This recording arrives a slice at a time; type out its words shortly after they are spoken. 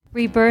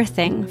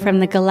Rebirthing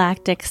from the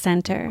Galactic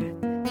Center.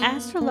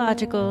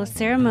 Astrological,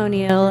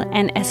 ceremonial,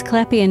 and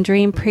Asclepian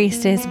dream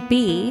priestess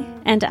B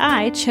and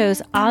I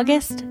chose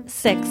August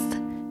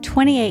 6th,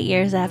 28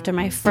 years after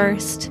my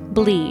first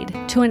bleed,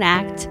 to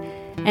enact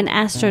an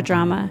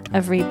astrodrama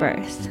of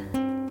rebirth.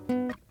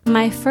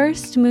 My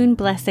first moon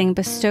blessing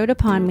bestowed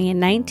upon me in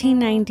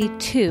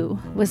 1992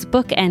 was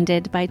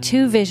bookended by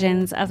two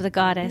visions of the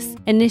goddess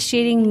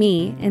initiating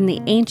me in the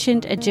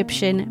ancient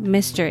Egyptian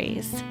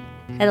mysteries.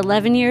 At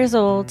 11 years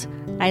old,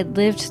 I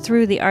lived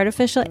through the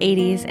artificial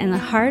 80s in the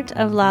heart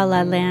of La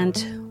La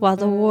Land while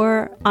the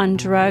war on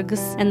drugs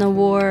and the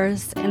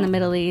wars in the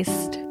Middle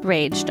East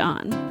raged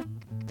on.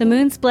 The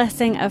moon's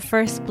blessing of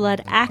first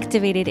blood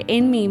activated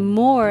in me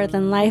more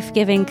than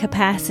life-giving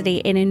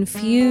capacity. It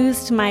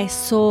infused my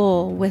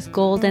soul with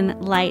golden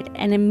light.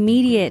 An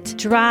immediate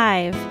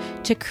drive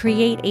to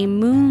create a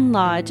Moon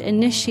Lodge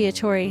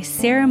initiatory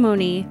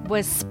ceremony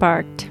was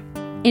sparked.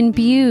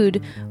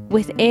 Imbued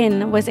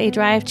within was a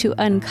drive to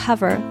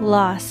uncover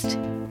lost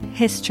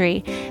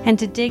history and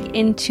to dig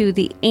into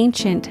the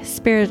ancient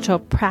spiritual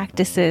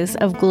practices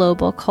of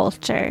global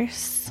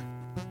cultures.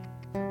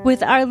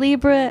 With our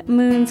Libra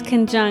moons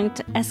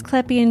conjunct,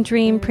 Asclepian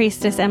dream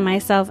priestess and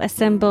myself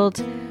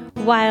assembled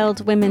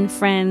wild women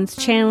friends,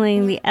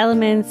 channeling the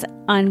elements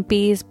on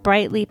B's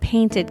brightly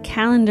painted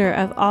calendar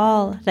of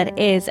all that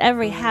is,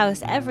 every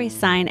house, every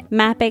sign,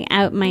 mapping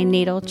out my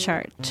natal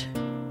chart.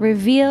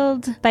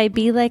 Revealed by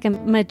B like a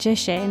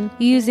magician,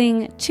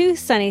 using two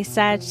sunny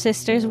Sag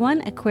sisters,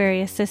 one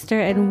Aquarius sister,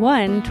 and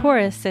one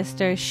Taurus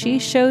sister, she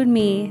showed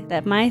me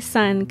that my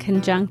sun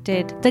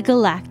conjuncted the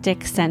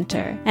Galactic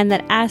Center, and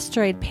that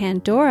asteroid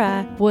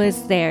Pandora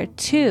was there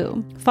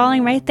too,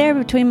 falling right there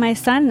between my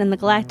sun and the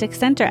Galactic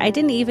Center. I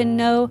didn't even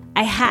know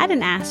I had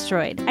an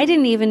asteroid. I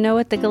didn't even know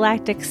what the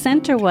Galactic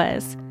Center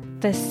was.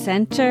 The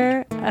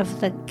center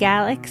of the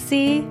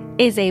galaxy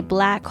is a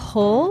black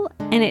hole,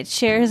 and it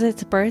shares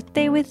its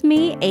birthday with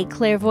me, a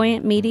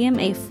clairvoyant medium,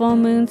 a full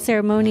moon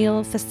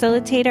ceremonial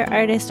facilitator,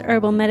 artist,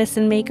 herbal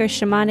medicine maker,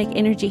 shamanic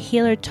energy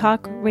healer,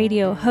 talk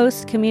radio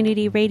host,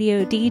 community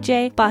radio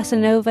DJ, bossa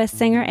nova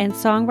singer and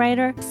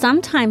songwriter,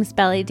 sometimes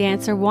belly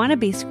dancer,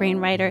 wannabe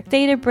screenwriter,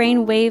 theta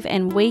brainwave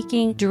and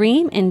waking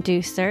dream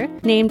inducer,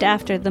 named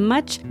after the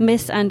much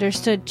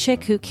misunderstood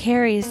chick who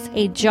carries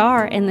a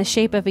jar in the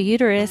shape of a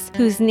uterus,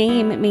 whose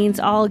name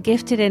means all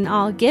gifted and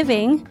all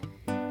giving,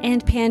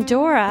 and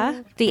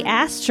Pandora, the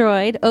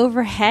asteroid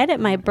overhead at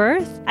my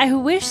birth. I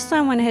wish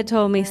someone had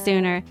told me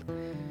sooner.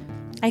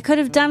 I could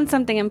have done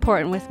something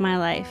important with my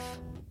life.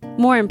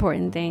 More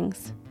important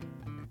things.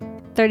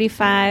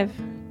 35,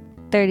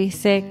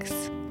 36,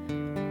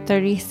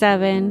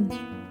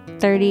 37,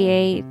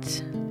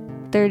 38,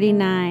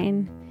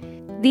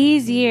 39.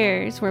 These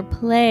years were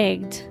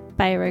plagued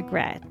by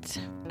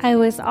regret. I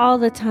was all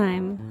the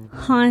time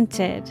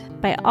haunted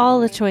by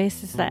all the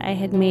choices that I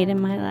had made in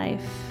my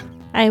life.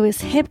 I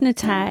was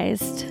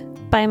hypnotized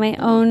by my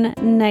own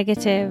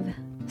negative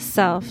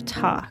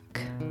self-talk,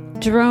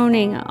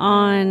 droning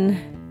on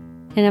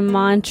in a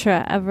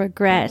mantra of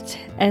regret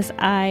as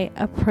I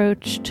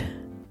approached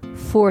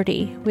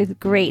 40 with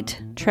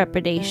great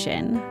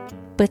trepidation.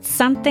 But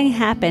something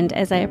happened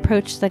as I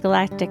approached the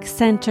Galactic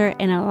Center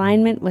in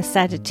alignment with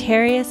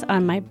Sagittarius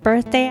on my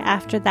birthday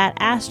after that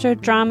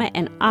astrodrama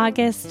in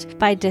August.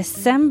 By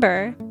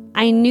December,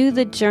 I knew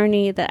the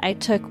journey that I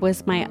took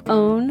was my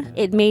own.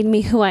 It made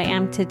me who I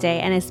am today.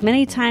 And as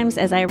many times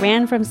as I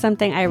ran from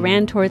something, I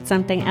ran towards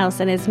something else.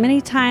 And as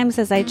many times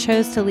as I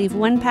chose to leave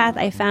one path,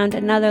 I found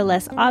another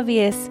less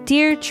obvious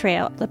deer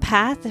trail. The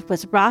path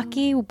was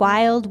rocky,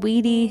 wild,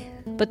 weedy,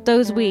 but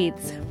those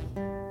weeds,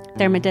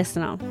 they're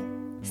medicinal.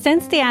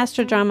 Since the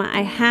astrodrama,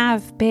 I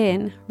have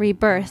been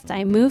rebirthed.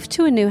 I moved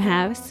to a new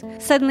house.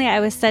 Suddenly, I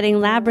was studying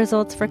lab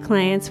results for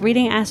clients,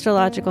 reading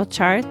astrological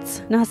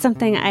charts, not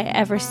something I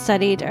ever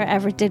studied or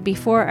ever did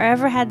before or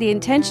ever had the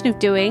intention of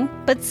doing.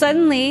 But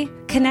suddenly,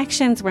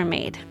 connections were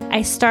made.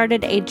 I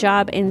started a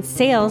job in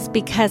sales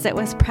because it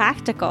was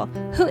practical.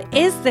 Who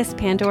is this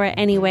Pandora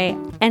anyway?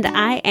 And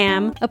I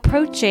am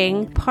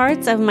approaching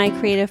parts of my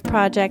creative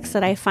projects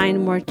that I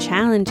find more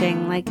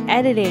challenging, like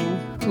editing,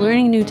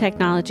 learning new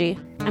technology.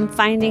 I'm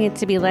finding it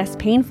to be less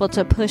painful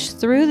to push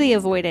through the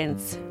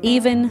avoidance,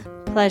 even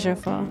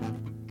pleasurable.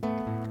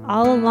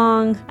 All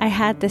along, I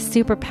had this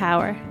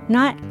superpower,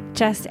 not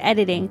just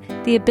editing,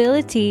 the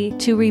ability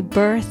to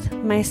rebirth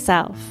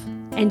myself.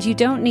 And you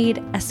don't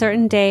need a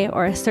certain day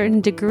or a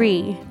certain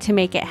degree to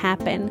make it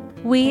happen.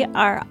 We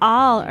are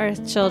all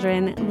Earth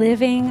children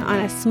living on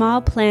a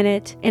small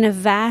planet in a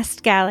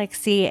vast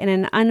galaxy in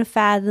an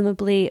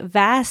unfathomably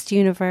vast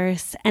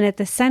universe. And at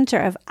the center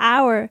of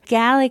our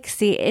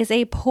galaxy is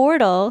a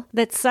portal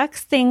that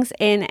sucks things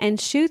in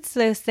and shoots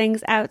those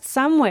things out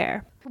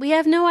somewhere. We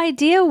have no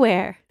idea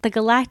where. The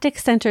Galactic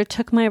Center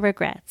took my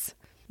regrets.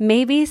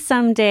 Maybe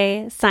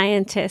someday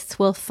scientists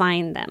will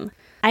find them.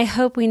 I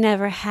hope we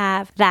never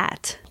have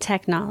that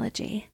technology.